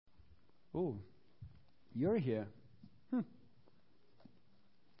Oh, you're here. I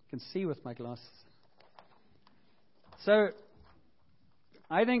can see with my glasses. So,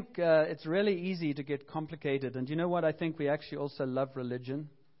 I think it's really easy to get complicated. And you know what? I think we actually also love religion.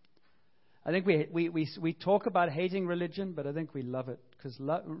 I think we talk about hating religion, but I think we love it. Because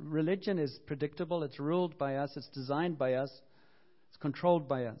religion is predictable. It's ruled by us. It's designed by us. It's controlled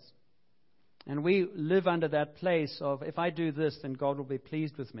by us. And we live under that place of, if I do this, then God will be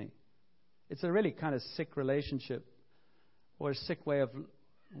pleased with me. It's a really kind of sick relationship, or a sick way of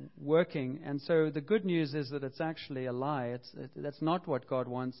working. And so the good news is that it's actually a lie. That's not what God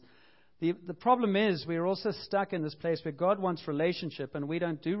wants. The problem is we're also stuck in this place where God wants relationship, and we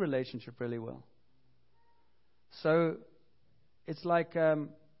don't do relationship really well. So it's like,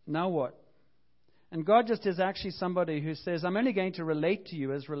 now what? And God just is actually somebody who says, I'm only going to relate to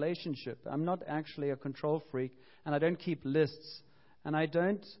you as relationship. I'm not actually a control freak, and I don't keep lists, and I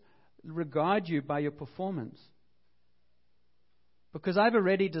don't regard you by your performance. Because I've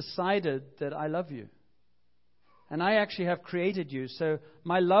already decided that I love you. And I actually have created you. So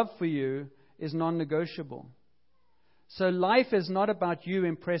my love for you is non-negotiable. So life is not about you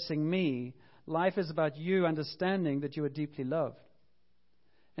impressing me. Life is about you understanding that you are deeply loved.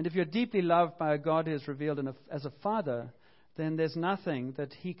 And if you're deeply loved by a God who is revealed as a father, then there's nothing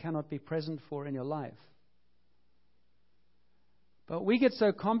that he cannot be present for in your life. But we get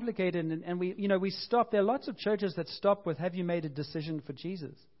so complicated, and we stop. There are lots of churches that stop with, have you made a decision for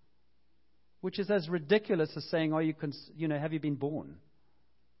Jesus? Which is as ridiculous as saying, have you been born?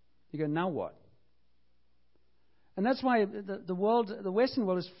 You go, now what? And that's why the Western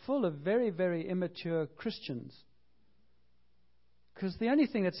world is full of very, very immature Christians. Because the only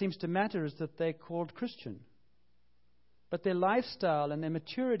thing that seems to matter is that they're called Christian. But their lifestyle and their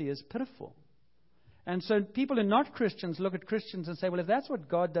maturity is pitiful. And so people who are not Christians look at Christians and say, well, if that's what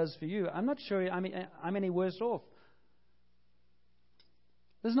God does for you, I'm not sure I'm any worse off.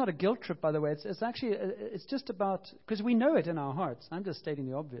 This is not a guilt trip, by the way. It's actually, it's just about, because we know it in our hearts. I'm just stating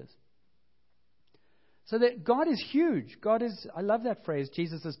the obvious. So that God is huge. I love that phrase,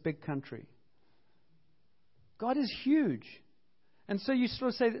 Jesus' big country. God is huge. And so you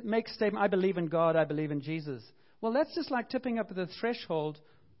sort of make a statement, I believe in God, I believe in Jesus. Well, that's just like tipping up the threshold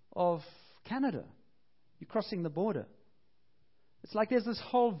of Canada. You're crossing the border. It's like there's this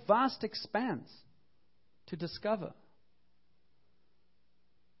whole vast expanse to discover.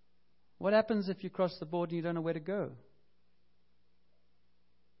 What happens if you cross the border and you don't know where to go?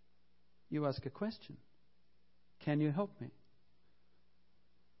 You ask a question. Can you help me?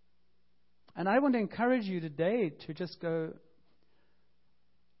 And I want to encourage you today to just go,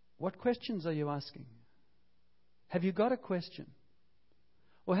 what questions are you asking? Have you got a question?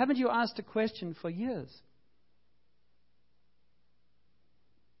 Or haven't you asked a question for years?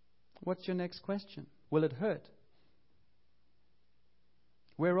 What's your next question? Will it hurt?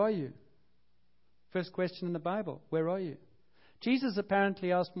 Where are you? First question in the Bible, where are you? Jesus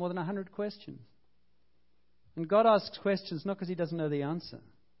apparently asked more than 100 questions. And God asks questions not because he doesn't know the answer.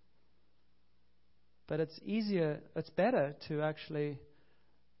 But it's better to actually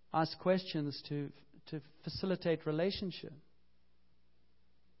ask questions to facilitate relationship.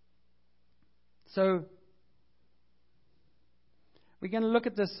 So, we're going to look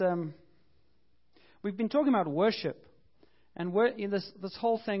at this. We've been talking about worship. And this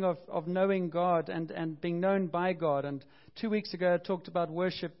whole thing of knowing God and being known by God. And 2 weeks ago, I talked about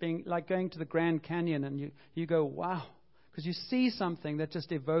worship being like going to the Grand Canyon. And you go, wow. Because you see something that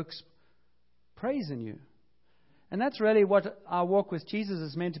just evokes praise in you. And that's really what our walk with Jesus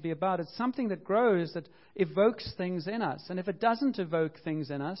is meant to be about. It's something that grows, that evokes things in us. And if it doesn't evoke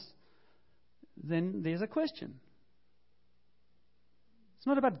things in us, then there's a question. It's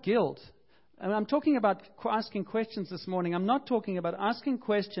not about guilt. And I'm talking about asking questions this morning. I'm not talking about asking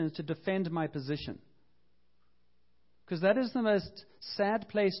questions to defend my position. Because that is the most sad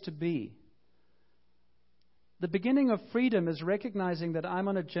place to be. The beginning of freedom is recognizing that I'm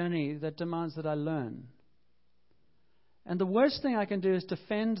on a journey that demands that I learn. And the worst thing I can do is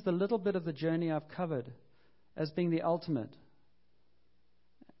defend the little bit of the journey I've covered as being the ultimate.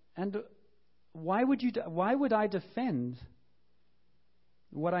 And why would I defend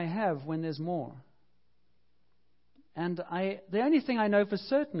what I have when there's more? And the only thing I know for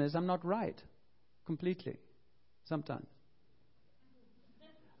certain is I'm not right completely sometimes.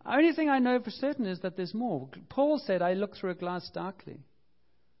 The only thing I know for certain is that there's more. Paul said, I look through a glass darkly.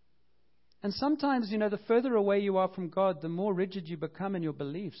 And sometimes, the further away you are from God, the more rigid you become in your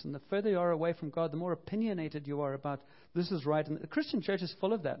beliefs. And the further you are away from God, the more opinionated you are about this is right. And the Christian church is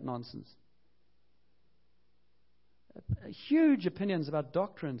full of that nonsense. Huge opinions about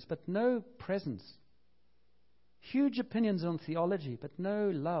doctrines, but no presence. Huge opinions on theology, but no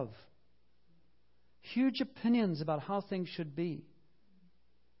love. Huge opinions about how things should be.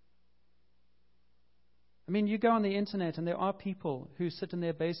 I mean, you go on the internet and there are people who sit in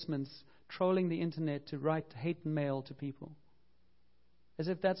their basements trolling the internet to write hate mail to people. As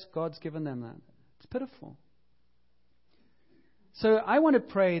if that's God's given them that. It's pitiful. So I want to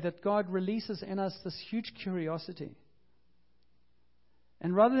pray that God releases in us this huge curiosity.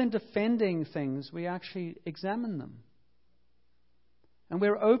 And rather than defending things, we actually examine them. And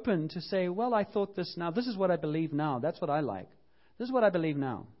we're open to say, well, I thought this now. This is what I believe now. That's what I like. This is what I believe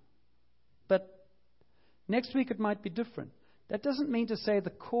now. But next week it might be different. That doesn't mean to say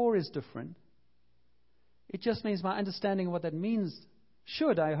the core is different. It just means my understanding of what that means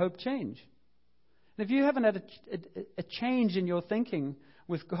should, I hope, change. And if you haven't had a change in your thinking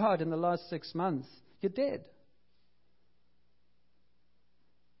with God in the last 6 months, you're dead.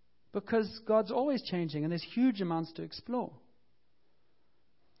 Because God's always changing and there's huge amounts to explore.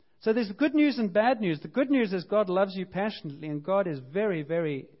 So there's good news and bad news. The good news is God loves you passionately and God is very,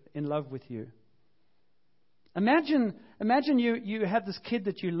 very in love with you. Imagine you have this kid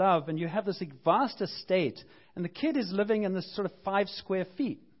that you love and you have this vast estate and the kid is living in this sort of 5 square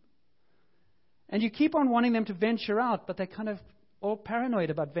feet. And you keep on wanting them to venture out, but they're kind of all paranoid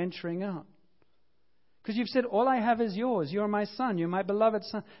about venturing out. Because you've said, all I have is yours. You're my son. You're my beloved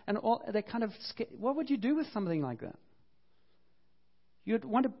son. And they're kind of scared. What would you do with something like that? You'd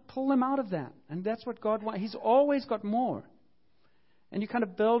want to pull them out of that. And that's what God wants. He's always got more. And you kind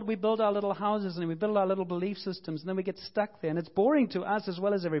of we build our little houses and we build our little belief systems and then we get stuck there. And it's boring to us as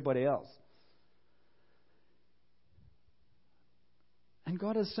well as everybody else. And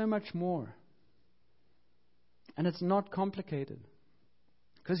God has so much more. And it's not complicated.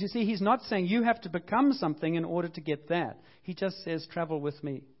 Because you see, He's not saying you have to become something in order to get that. He just says, travel with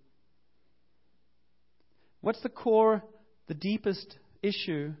me. What's the core, the deepest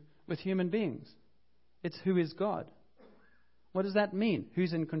issue with human beings? It's who is God. What does that mean?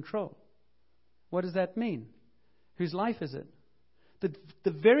 Who's in control? What does that mean? Whose life is it?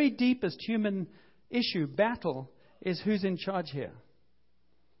 The very deepest human issue, battle, is who's in charge here.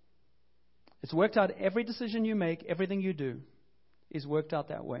 It's worked out. Every decision you make, everything you do, is worked out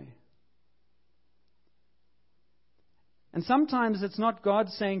that way. And sometimes it's not God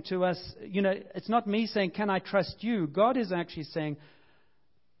saying to us, it's not me saying, can I trust you? God is actually saying,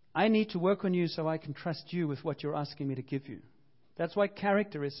 I need to work on you so I can trust you with what you're asking me to give you. That's why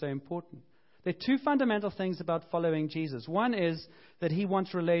character is so important. There are 2 fundamental things about following Jesus. One is that He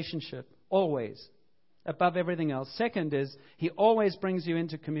wants relationship, always, above everything else. Second is, He always brings you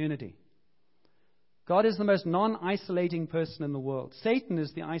into community. God is the most non-isolating person in the world. Satan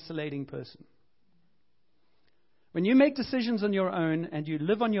is the isolating person. When you make decisions on your own and you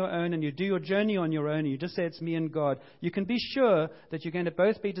live on your own and you do your journey on your own and you just say it's me and God, you can be sure that you're going to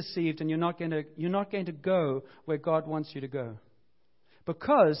both be deceived and you're not going to go where God wants you to go.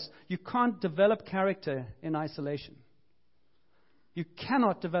 Because you can't develop character in isolation. You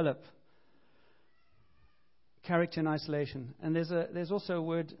cannot develop character in isolation. And there's also a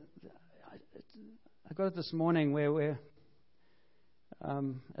word, I got it this morning where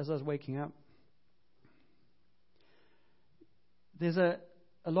as I was waking up. There's a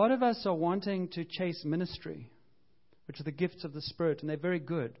lot of us are wanting to chase ministry, which are the gifts of the Spirit, and they're very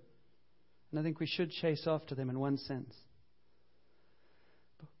good. And I think we should chase after them in one sense.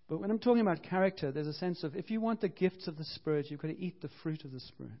 But when I'm talking about character, there's a sense of if you want the gifts of the Spirit, you've got to eat the fruit of the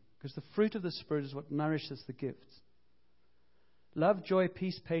Spirit. Because the fruit of the Spirit is what nourishes the gifts. Love, joy,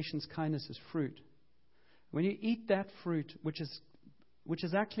 peace, patience, kindness is fruit. When you eat that fruit, which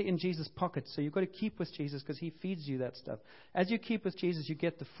is actually in Jesus' pocket, so you've got to keep with Jesus because He feeds you that stuff. As you keep with Jesus, you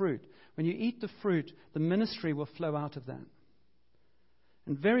get the fruit. When you eat the fruit, the ministry will flow out of that.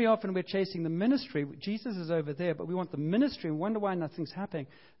 And very often we're chasing the ministry. Jesus is over there, but we want the ministry and wonder why nothing's happening.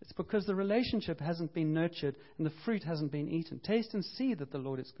 It's because the relationship hasn't been nurtured and the fruit hasn't been eaten. Taste and see that the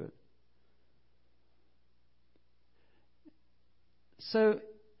Lord is good. So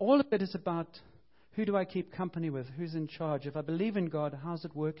all of it is about who do I keep company with? Who's in charge? If I believe in God, how's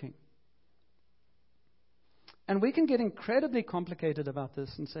it working? And we can get incredibly complicated about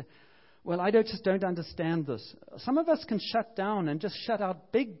this and say, well, I just don't understand this. Some of us can shut down and just shut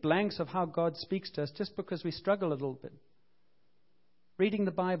out big blanks of how God speaks to us just because we struggle a little bit. Reading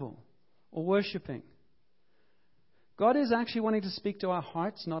the Bible or worshiping. God is actually wanting to speak to our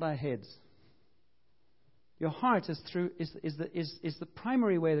hearts, not our heads. Your heart is the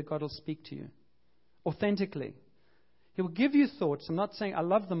primary way that God will speak to you. Authentically. He will give you thoughts. I'm not saying I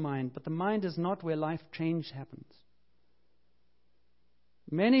love the mind, but the mind is not where life change happens.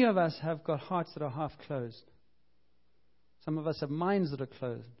 Many of us have got hearts that are half closed. Some of us have minds that are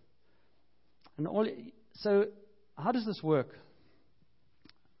closed. So how does this work?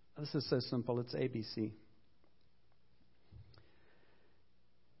 This is so simple. It's ABC.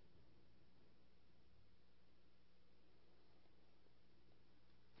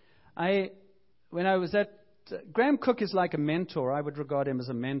 When I was at Graham Cook is like a mentor. I would regard him as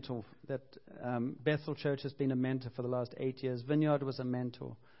a mentor. That Bethel Church has been a mentor for the last 8 years. Vineyard was a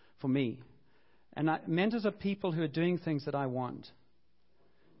mentor for me. And mentors are people who are doing things that I want.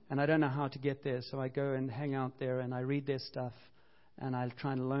 And I don't know how to get there, so I go and hang out there and I read their stuff and I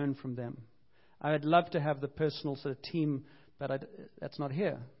try and learn from them. I would love to have the personal sort of team, but that's not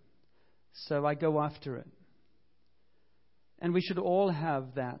here. So I go after it. And we should all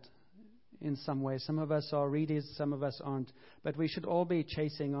have that in some way. Some of us are readers, some of us aren't. But we should all be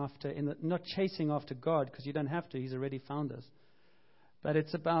chasing after, not chasing after God, because you don't have to. He's already found us. But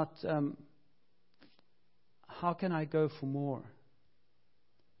it's about how can I go for more?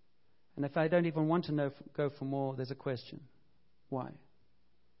 And if I don't even want to go for more, there's a question. Why?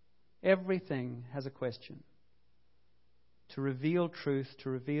 Everything has a question. To reveal truth, to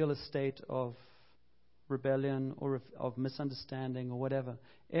reveal a state of rebellion or of misunderstanding or whatever.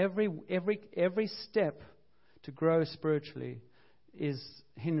 Every step to grow spiritually is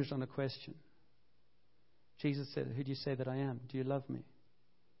hinged on a question. Jesus said, "Who do you say that I am? Do you love me?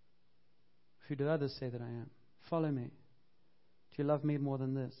 Who do others say that I am? Follow me. Do you love me more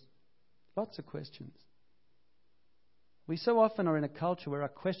than this?" Lots of questions. We so often are in a culture where our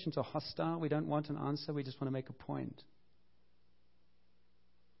questions are hostile. We don't want an answer. We just want to make a point.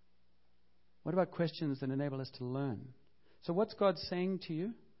 What about questions that enable us to learn? So what's God saying to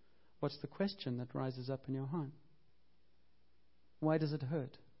you? What's the question that rises up in your heart? Why does it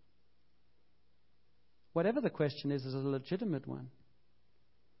hurt? Whatever the question is a legitimate one.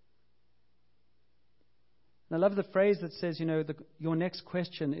 And I love the phrase that says, your next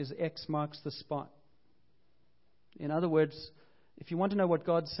question is X marks the spot. In other words, if you want to know what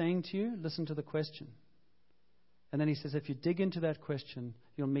God's saying to you, listen to the question. And then he says, if you dig into that question,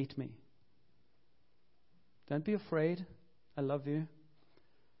 you'll meet me. Don't be afraid. I love you.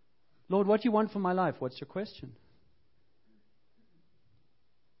 Lord, what do you want from my life? What's your question?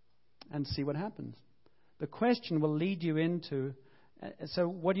 And see what happens. The question will lead you into... So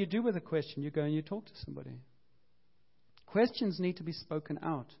what do you do with a question? You go and you talk to somebody. Questions need to be spoken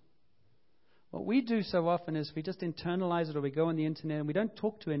out. What we do so often is we just internalize it, or we go on the internet and we don't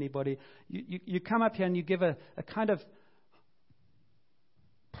talk to anybody. You come up here and you give a kind of...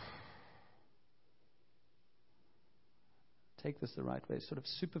 Take this the right way, sort of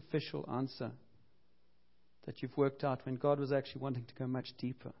superficial answer that you've worked out when God was actually wanting to go much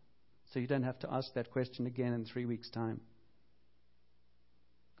deeper. So you don't have to ask that question again in 3 weeks' time.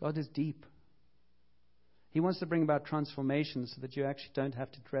 God is deep. He wants to bring about transformation so that you actually don't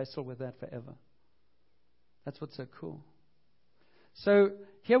have to wrestle with that forever. That's what's so cool. So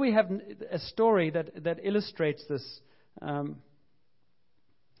here we have a story that illustrates this,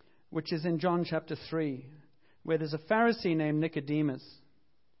 which is in John chapter 3. Where there's a Pharisee named Nicodemus.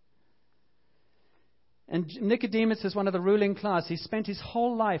 And Nicodemus is one of the ruling class. He spent his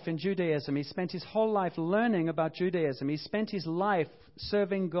whole life in Judaism. He spent his whole life learning about Judaism. He spent his life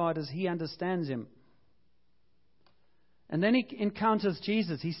serving God as he understands him. And then he encounters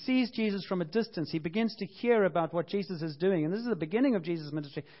Jesus. He sees Jesus from a distance. He begins to hear about what Jesus is doing. And this is the beginning of Jesus'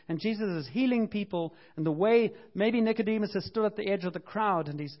 ministry. And Jesus is healing people. And the way maybe Nicodemus has stood at the edge of the crowd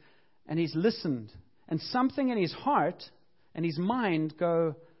and he's listened. And something in his heart and his mind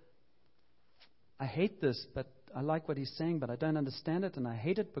go, I hate this, but I like what he's saying, but I don't understand it, and I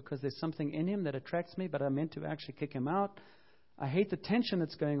hate it because there's something in him that attracts me, but I meant to actually kick him out. I hate the tension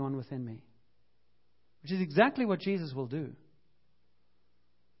that's going on within me, which is exactly what Jesus will do.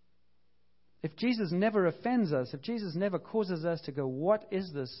 If Jesus never offends us, if Jesus never causes us to go, what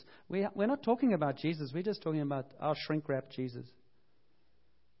is this? We're not talking about Jesus. We're just talking about our shrink-wrapped Jesus.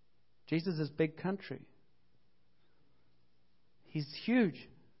 Jesus is big country. He's huge.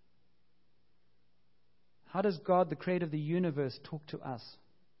 How does God, the creator of the universe, talk to us?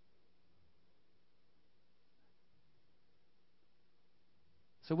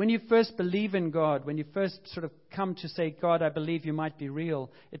 So when you first believe in God, when you first sort of come to say, God, I believe you might be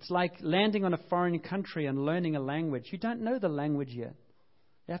real, it's like landing on a foreign country and learning a language. You don't know the language yet.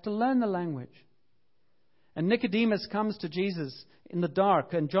 You have to learn the language. And Nicodemus comes to Jesus in the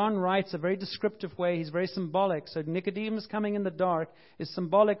dark, and John writes a very descriptive way. He's very symbolic. So Nicodemus coming in the dark is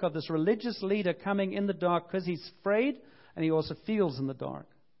symbolic of this religious leader coming in the dark because he's afraid and he also feels in the dark.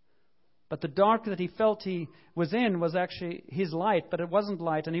 But the dark that he felt he was in was actually his light, but it wasn't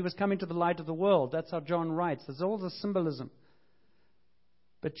light, and he was coming to the light of the world. That's how John writes. There's all the symbolism.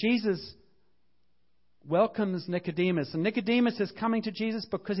 But Jesus welcomes Nicodemus, and Nicodemus is coming to Jesus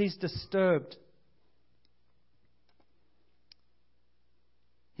because he's disturbed.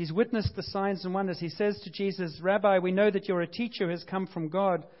 He's witnessed the signs and wonders. He says to Jesus, "Rabbi, we know that you're a teacher who has come from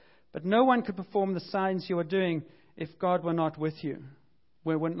God, but no one could perform the signs you are doing if God were not with you."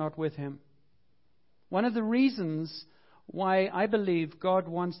 We were not with him. One of the reasons why I believe God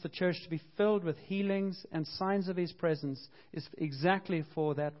wants the church to be filled with healings and signs of his presence is exactly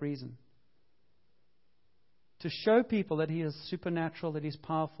for that reason. To show people that he is supernatural, that he's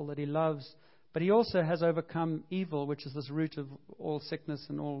powerful, that he loves, but he also has overcome evil, which is this root of all sickness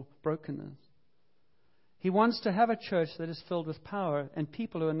and all brokenness. He wants to have a church that is filled with power and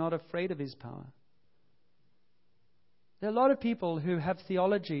people who are not afraid of his power. There are a lot of people who have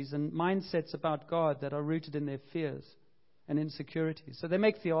theologies and mindsets about God that are rooted in their fears and insecurities. So they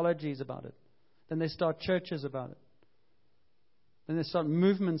make theologies about it. Then they start churches about it. Then they start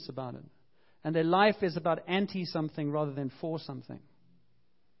movements about it. And their life is about anti-something rather than for something.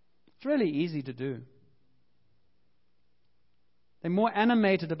 It's really easy to do. They're more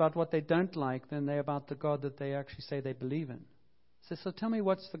animated about what they don't like than they're about the God that they actually say they believe in. So tell me,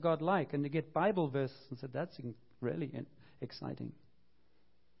 what's the God like? And you get Bible verses and say, that's really exciting.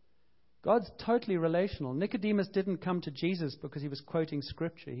 God's totally relational. Nicodemus didn't come to Jesus because he was quoting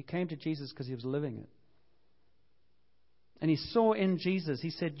Scripture. He came to Jesus because he was living it. And he saw in Jesus, he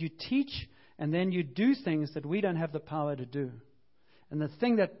said, you teach and then you do things that we don't have the power to do. And the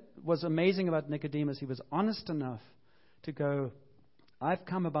thing that was amazing about Nicodemus, he was honest enough to go, I've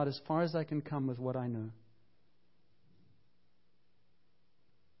come about as far as I can come with what I know.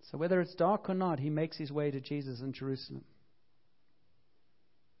 So whether it's dark or not, he makes his way to Jesus in Jerusalem.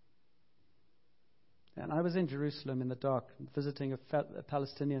 And I was in Jerusalem in the dark, visiting a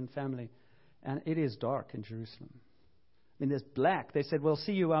Palestinian family, and it is dark in Jerusalem. I mean, there's black. They said, we'll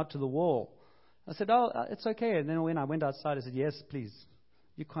see you out to the wall. I said, it's okay. And then when I went outside, I said, yes, please.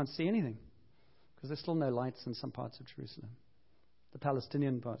 You can't see anything because there's still no lights in some parts of Jerusalem. The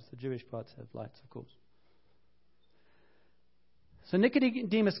Palestinian parts, the Jewish parts have lights, of course. So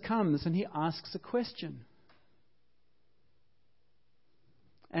Nicodemus comes and he asks a question.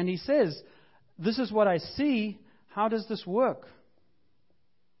 And he says, this is what I see. How does this work?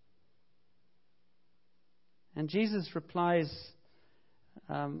 And Jesus replies,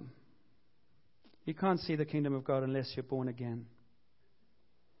 you can't see the kingdom of God unless you're born again.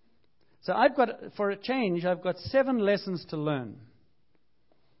 So for a change, I've got 7 lessons to learn.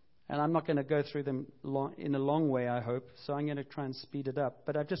 And I'm not going to go through them in a long way, I hope. So I'm going to try and speed it up.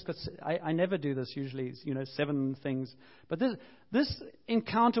 But I've just got, I never do this usually, 7 things. But this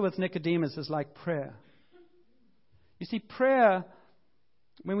encounter with Nicodemus is like prayer. You see, prayer,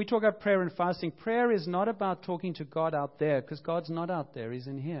 when we talk about prayer and fasting, prayer is not about talking to God out there, because God's not out there, He's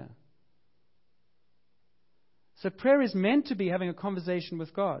in here. So prayer is meant to be having a conversation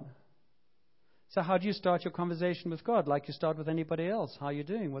with God. So how do you start your conversation with God? Like you start with anybody else. How are you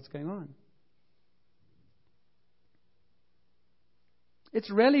doing? What's going on? It's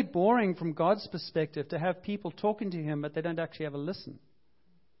really boring from God's perspective to have people talking to Him, but they don't actually have a listen.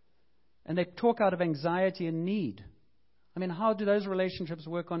 And they talk out of anxiety and need. I mean, how do those relationships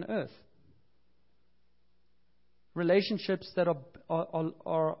work on earth? Relationships that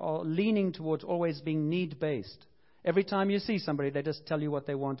are leaning towards always being need-based. Every time you see somebody, they just tell you what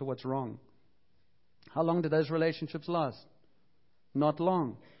they want or what's wrong. How long do those relationships last? Not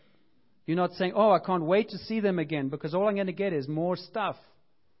long. You're not saying, I can't wait to see them again because all I'm going to get is more stuff.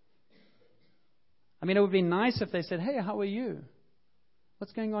 I mean, it would be nice if they said, hey, how are you?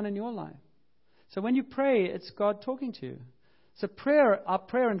 What's going on in your life? So when you pray, it's God talking to you. So our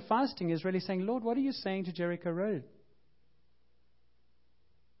prayer and fasting is really saying, Lord, what are you saying to Jericho Road?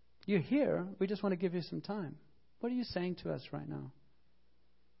 You're here. We just want to give you some time. What are you saying to us right now?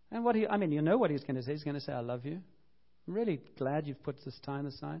 And you know what He's going to say. He's going to say, I love you. I'm really glad you've put this time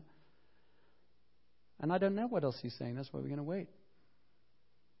aside. And I don't know what else He's saying. That's why we're going to wait.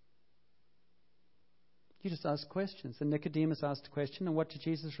 You just ask questions. And Nicodemus asked a question, and what did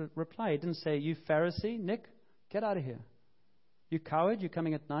Jesus reply? He didn't say, you Pharisee, Nick, get out of here. You coward, you're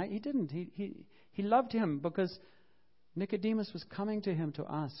coming at night. He didn't. He loved him because Nicodemus was coming to him to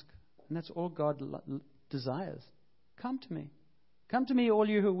ask. And that's all God desires. Come to me. Come to me, all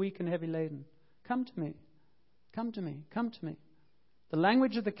you who are weak and heavy laden. Come to me. Come to me. Come to me. The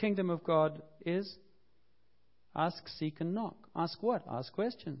language of the kingdom of God is ask, seek, and knock. Ask what? Ask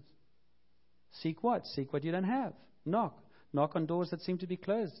questions. Seek what? Seek what you don't have. Knock. knock on doors that seem to be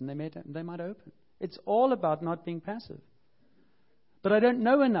closed, and they might open. It's all about not being passive. But I don't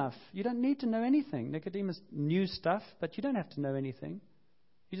know enough. You don't need to know anything. Nicodemus knew stuff, but you don't have to know anything.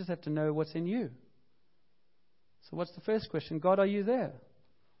 You just have to know what's in you. So what's the first question? God, are you there?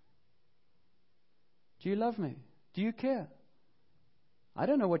 Do you love me? Do you care? I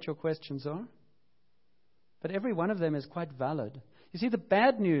don't know what your questions are, but every one of them is quite valid. You see, the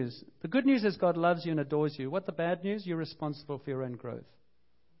good news is God loves you and adores you. What the bad news? You're responsible for your own growth.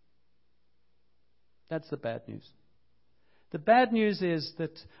 That's the bad news. The bad news is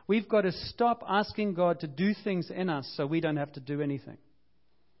that we've got to stop asking God to do things in us so we don't have to do anything.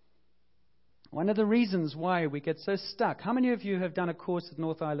 One of the reasons why we get so stuck. How many of you have done a course at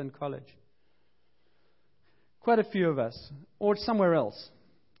North Island College? Quite a few of us. Or somewhere else.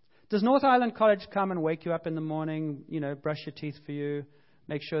 Does North Island College come and wake you up in the morning, brush your teeth for you,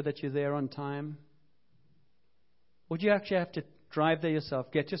 make sure that you're there on time? Or do you actually have to drive there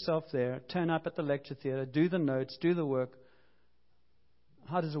yourself, get yourself there, turn up at the lecture theatre, do the notes, do the work?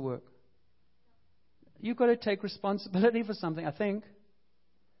 How does it work? You've got to take responsibility for something, I think.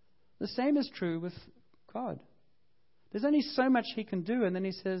 The same is true with God. There's only so much He can do, and then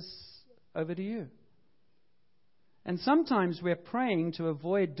He says, over to you. And sometimes we're praying to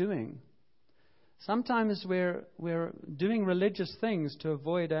avoid doing. Sometimes we're doing religious things to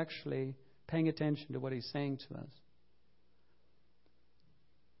avoid actually paying attention to what He's saying to us.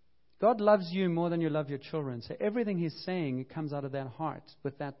 God loves you more than you love your children. So everything He's saying, it comes out of that heart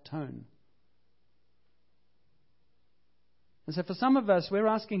with that tone. And so for some of us, we're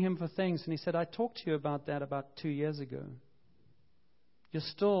asking Him for things. And He said, I talked to you about that about 2 years ago. You're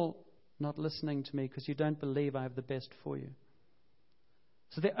still not listening to me because you don't believe I have the best for you.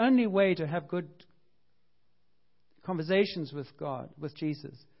 So the only way to have good conversations with God, with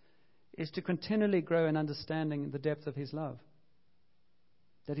Jesus, is to continually grow in understanding the depth of His love.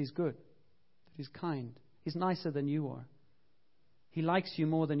 That He's good, that He's kind, He's nicer than you are. He likes you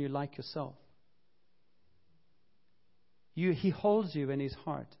more than you like yourself. He holds you in His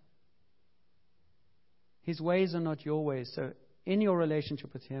heart. His ways are not your ways. So in your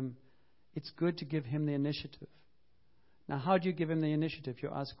relationship with Him, it's good to give Him the initiative. Now, how do you give Him the initiative? You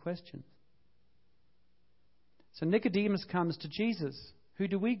ask questions. So Nicodemus comes to Jesus. Who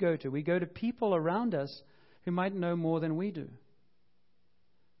do we go to? We go to people around us who might know more than we do.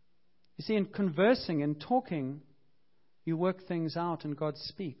 You see, in conversing and talking, you work things out and God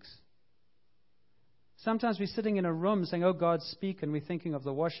speaks. Sometimes we're sitting in a room saying, oh, God, speak, and we're thinking of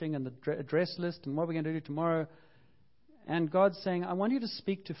the washing and the address list and what we're going to do tomorrow. And God's saying, I want you to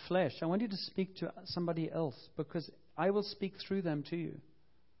speak to flesh. I want you to speak to somebody else because I will speak through them to you.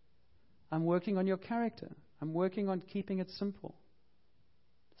 I'm working on your character. I'm working on keeping it simple.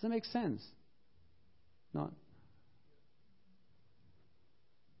 Does that make sense? Not.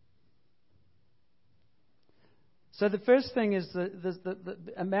 So the first thing is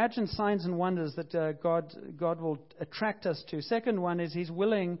imagine signs and wonders that God will attract us to. Second one is He's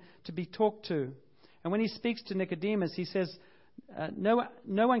willing to be talked to. And when He speaks to Nicodemus, He says, no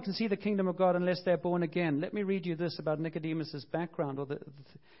one can see the kingdom of God unless they're born again. Let me read you this about Nicodemus' background.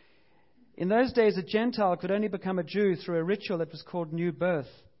 In those days, a Gentile could only become a Jew through a ritual that was called new birth.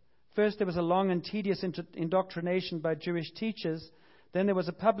 First, there was a long and tedious indoctrination by Jewish teachers. Then there was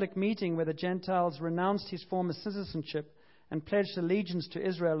a public meeting where the Gentiles renounced his former citizenship and pledged allegiance to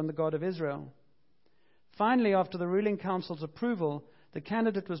Israel and the God of Israel. Finally, after the ruling council's approval, the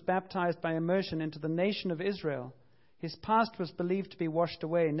candidate was baptized by immersion into the nation of Israel. His past was believed to be washed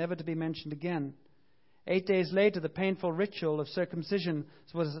away, never to be mentioned again. 8 days later, the painful ritual of circumcision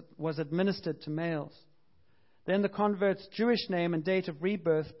was administered to males. Then the convert's Jewish name and date of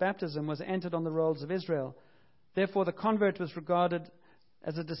rebirth, baptism, was entered on the rolls of Israel. Therefore, the convert was regarded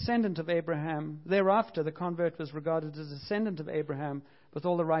as a descendant of Abraham. Thereafter, the convert was regarded as a descendant of Abraham with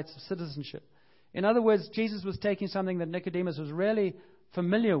all the rights of citizenship. In other words, Jesus was taking something that Nicodemus was really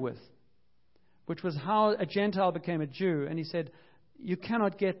familiar with, which was how a Gentile became a Jew. And He said, you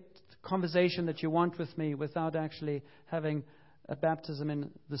cannot get the conversation that you want with me without actually having a baptism in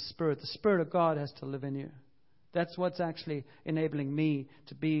the Spirit. The Spirit of God has to live in you. That's what's actually enabling me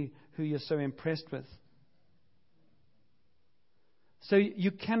to be who you're so impressed with. So you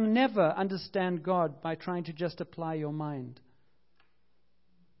can never understand God by trying to just apply your mind.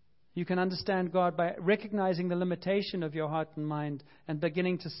 You can understand God by recognizing the limitation of your heart and mind and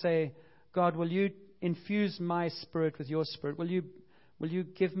beginning to say, God, will you infuse my spirit with your spirit? Will you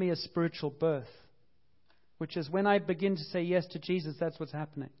give me a spiritual birth? Which is when I begin to say yes to Jesus, that's what's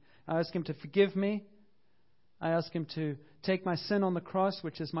happening. I ask Him to forgive me. I ask Him to take my sin on the cross,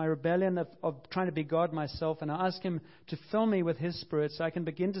 which is my rebellion of trying to be God myself, and I ask Him to fill me with His Spirit so I can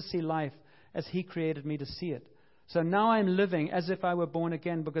begin to see life as He created me to see it. So now I'm living as if I were born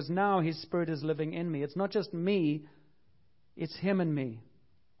again, because now His Spirit is living in me. It's not just me, it's Him and me.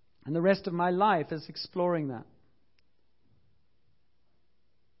 And the rest of my life is exploring that.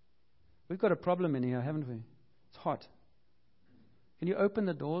 We've got a problem in here, haven't we? It's hot. Can you open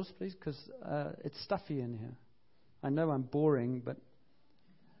the doors, please? Because it's stuffy in here. I know I'm boring, but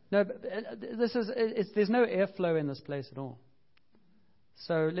no. But there's no airflow in this place at all.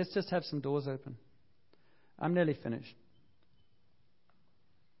 So let's just have some doors open. I'm nearly finished.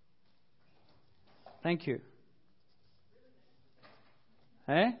 Thank you.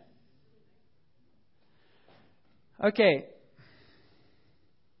 Hey? Okay.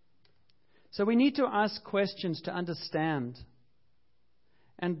 So we need to ask questions to understand.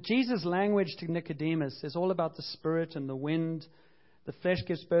 And Jesus' language to Nicodemus is all about the Spirit and the wind. The flesh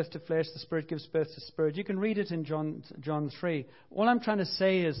gives birth to flesh, the Spirit gives birth to spirit. You can read it in John 3. All I'm trying to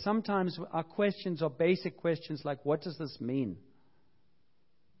say is sometimes our questions are basic questions like, what does this mean?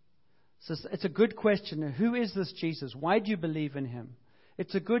 So it's a good question. Who is this Jesus? Why do you believe in Him?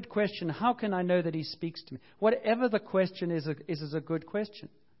 It's a good question. How can I know that He speaks to me? Whatever the question is a good question.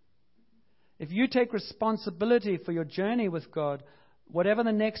 If you take responsibility for your journey with God, whatever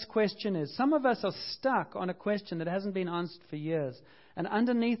the next question is, some of us are stuck on a question that hasn't been answered for years. And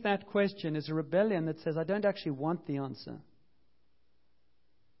underneath that question is a rebellion that says, I don't actually want the answer.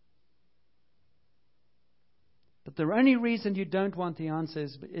 But the only reason you don't want the answer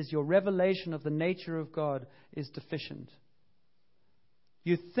is your revelation of the nature of God is deficient.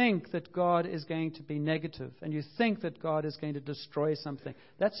 You think that God is going to be negative, and you think that God is going to destroy something.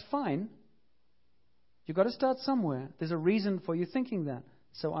 That's fine. You've got to start somewhere. There's a reason for you thinking that.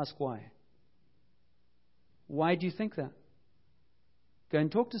 So ask why. Why do you think that? Go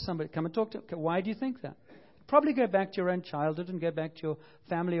and talk to somebody. Come and talk to. Why do you think that? Probably go back to your own childhood and go back to your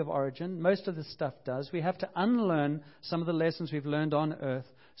family of origin. Most of this stuff does. We have to unlearn some of the lessons we've learned on earth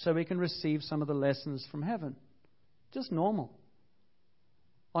so we can receive some of the lessons from heaven. Just normal.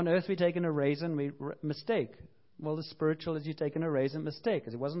 On earth we take an raisin, mistake. Well, the spiritual is you take an raisin, mistake,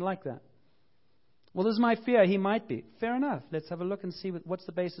 because it wasn't like that. Well, this is my fear. He might be. Fair enough. Let's have a look and see what's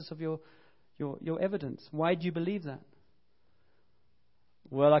the basis of your evidence. Why do you believe that?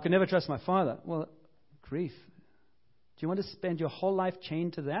 Well, I could never trust my father. Well, grief. Do you want to spend your whole life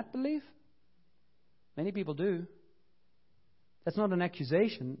chained to that belief? Many people do. That's not an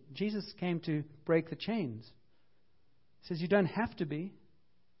accusation. Jesus came to break the chains. He says you don't have to be.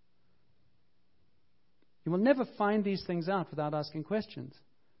 You will never find these things out without asking questions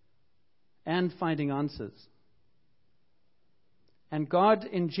and finding answers. And God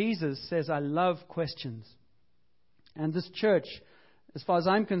in Jesus says, I love questions. And this church, as far as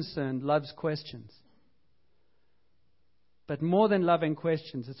I'm concerned, loves questions. But more than loving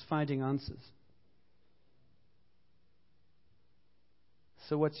questions, it's finding answers.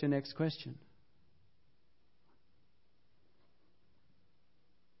 So what's your next question?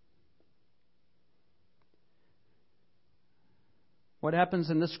 What happens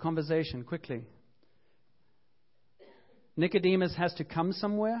in this conversation? Quickly. Nicodemus has to come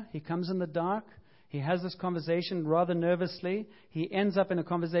somewhere. He comes in the dark. He has this conversation rather nervously. He ends up in a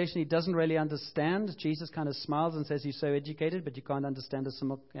conversation he doesn't really understand. Jesus kind of smiles and says, you're so educated, but you can't understand a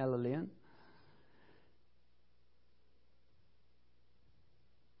simple Galilean.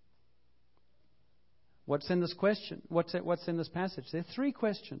 What's in this question? What's in this passage? There are 3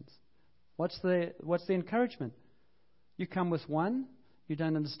 questions. What's the encouragement? You come with one, you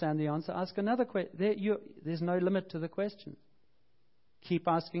don't understand the answer, ask another question. There's no limit to the questions. Keep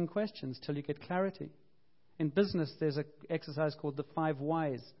asking questions till you get clarity. In business, there's an exercise called the 5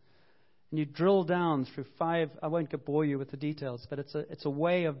 whys. And you drill down through 5, I won't bore you with the details, but it's a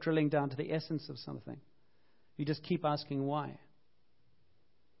way of drilling down to the essence of something. You just keep asking why.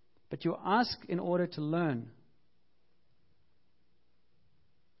 But you ask in order to learn.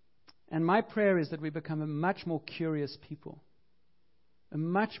 And my prayer is that we become a much more curious people. A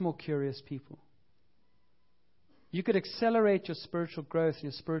much more curious people. You could accelerate your spiritual growth and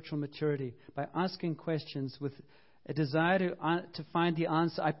your spiritual maturity by asking questions with a desire to find the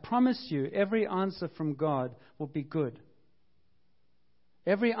answer. I promise you, every answer from God will be good.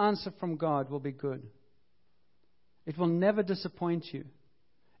 Every answer from God will be good. It will never disappoint you.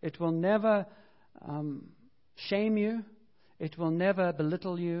 It will never shame you. It will never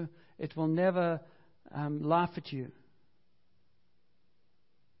belittle you. It will never laugh at you.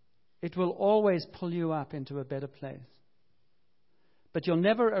 It will always pull you up into a better place. But you'll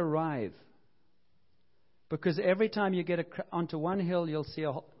never arrive. Because every time you get onto one hill, you'll see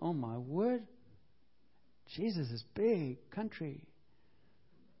oh my word, Jesus is big country.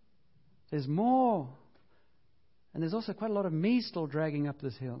 There's more. And there's also quite a lot of me still dragging up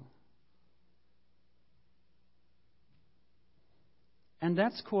this hill. And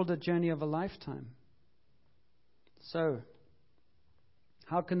that's called a journey of a lifetime. So,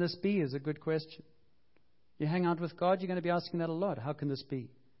 how can this be is a good question. You hang out with God, you're going to be asking that a lot. How can this be?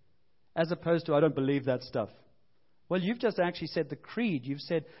 As opposed to, I don't believe that stuff. Well, you've just actually said the creed. You've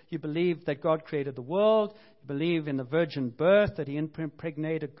said you believe that God created the world. You believe in the virgin birth, that He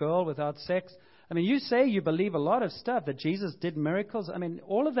impregnated a girl without sex. I mean, you say you believe a lot of stuff, that Jesus did miracles. I mean,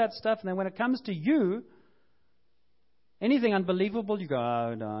 all of that stuff. And then when it comes to you, anything unbelievable, you go,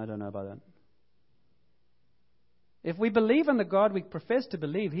 oh, no, I don't know about that. If we believe in the God we profess to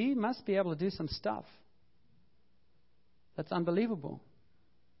believe, He must be able to do some stuff that's unbelievable.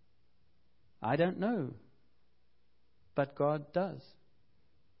 I don't know. But God does.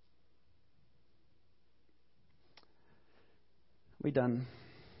 We're done.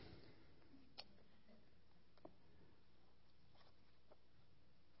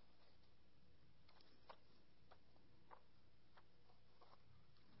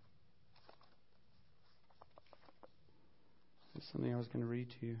 There's something I was going to read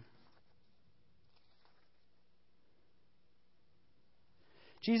to you.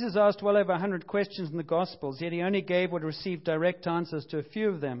 Jesus asked well over 100 questions in the Gospels, yet He only gave or received direct answers to a few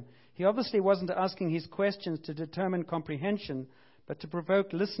of them. He obviously wasn't asking His questions to determine comprehension, but to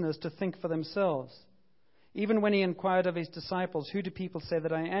provoke listeners to think for themselves. Even when He inquired of His disciples, who do people say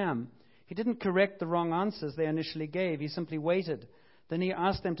that I am? He didn't correct the wrong answers they initially gave. He simply waited. Then He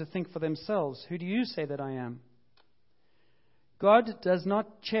asked them to think for themselves, who do you say that I am? God does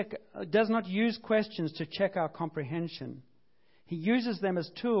not use questions to check our comprehension. He uses them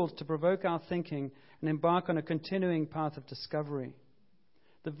as tools to provoke our thinking and embark on a continuing path of discovery.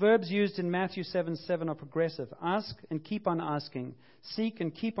 The verbs used in Matthew 7:7 are progressive. Ask and keep on asking. Seek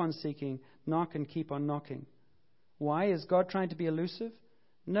and keep on seeking. Knock and keep on knocking. Why? Is God trying to be elusive?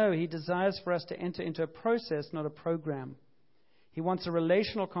 No, He desires for us to enter into a process, not a program. He wants a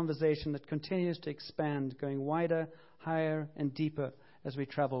relational conversation that continues to expand, going wider, higher, and deeper as we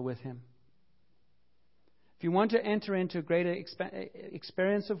travel with Him. If you want to enter into a greater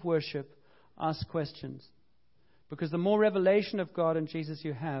experience of worship, ask questions. Because the more revelation of God and Jesus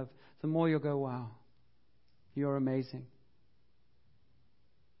you have, the more you'll go, wow, you're amazing.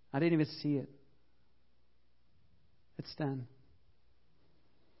 I didn't even see it. Let's stand.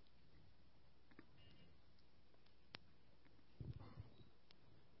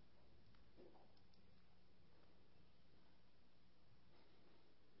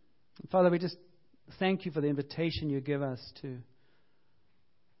 Father, we just thank You for the invitation You give us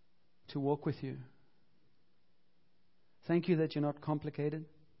to walk with You. Thank You that You're not complicated.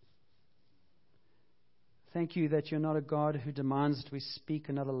 Thank You that You're not a God who demands that we speak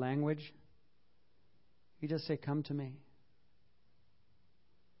another language. You just say, come to Me.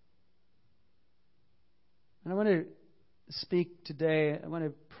 And I want to speak today, I want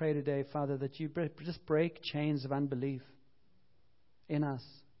to pray today, Father, that You just break chains of unbelief in us.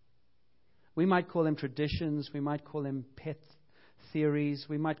 We might call them traditions. We might call them pet theories.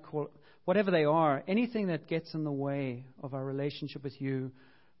 We might call whatever they are, anything that gets in the way of our relationship with You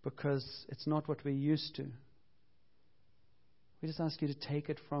because it's not what we're used to. We just ask You to take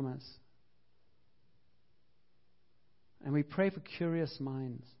it from us. And we pray for curious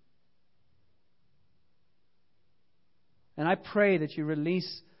minds. And I pray that You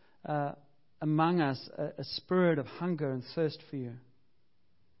release among us a spirit of hunger and thirst for You.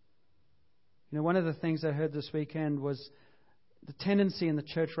 You know, one of the things I heard this weekend was the tendency in the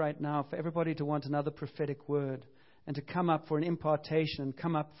church right now for everybody to want another prophetic word and to come up for an impartation and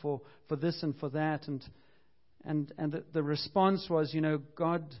come up for this and for that. And the response was, you know,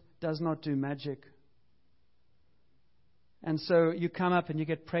 God does not do magic. And so you come up and you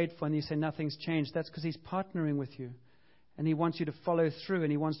get prayed for and you say nothing's changed. That's because He's partnering with you. And He wants you to follow through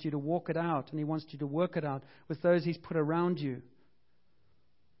and He wants you to walk it out and He wants you to work it out with those He's put around you.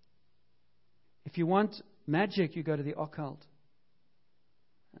 If you want magic, you go to the occult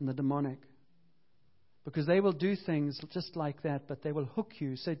and the demonic. Because they will do things just like that, but they will hook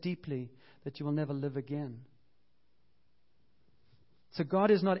you so deeply that you will never live again. So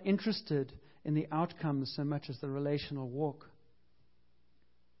God is not interested in the outcomes so much as the relational walk.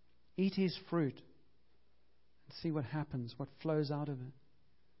 Eat His fruit and see what happens, what flows out of it.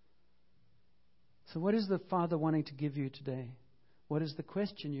 So what is the Father wanting to give you today? What is the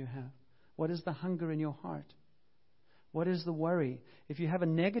question you have? What is the hunger in your heart? What is the worry? If you have a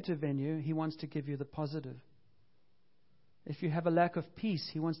negative in you, He wants to give you the positive. If you have a lack of peace,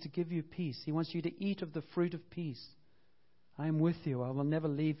 He wants to give you peace. He wants you to eat of the fruit of peace. I am with you. I will never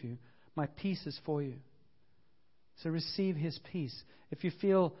leave you. My peace is for you. So receive His peace. If you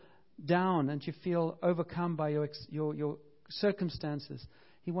feel down and you feel overcome by your circumstances,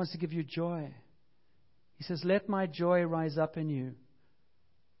 He wants to give you joy. He says, let my joy rise up in you,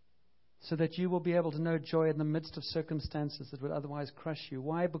 so that you will be able to know joy in the midst of circumstances that would otherwise crush you.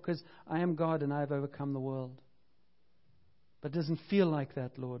 Why? Because I am God and I have overcome the world. But it doesn't feel like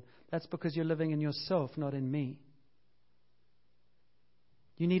that, Lord. That's because you're living in yourself, not in me.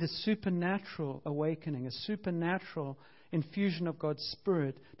 You need a supernatural awakening, a supernatural infusion of God's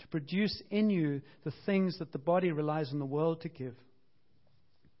Spirit to produce in you the things that the body relies on the world to give.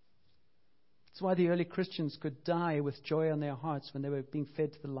 That's why the early Christians could die with joy on their hearts when they were being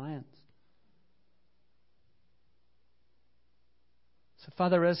fed to the lions. So,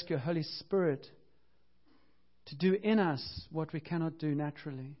 Father, ask your Holy Spirit to do in us what we cannot do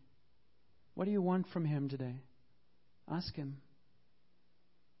naturally. What do you want from Him today? Ask Him.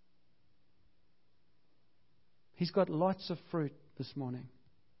 He's got lots of fruit this morning.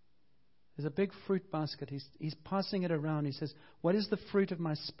 There's a big fruit basket. He's passing it around. He says, what is the fruit of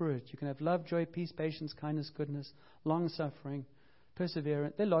my Spirit? You can have love, joy, peace, patience, kindness, goodness, long-suffering,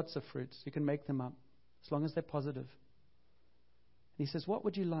 perseverance. There are lots of fruits. You can make them up as long as they're positive. And He says, what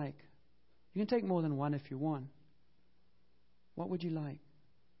would you like? You can take more than one if you want. What would you like?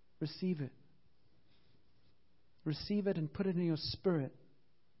 Receive it. Receive it and put it in your spirit.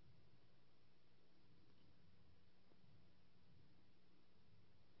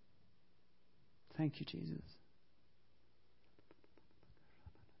 Thank you, Jesus.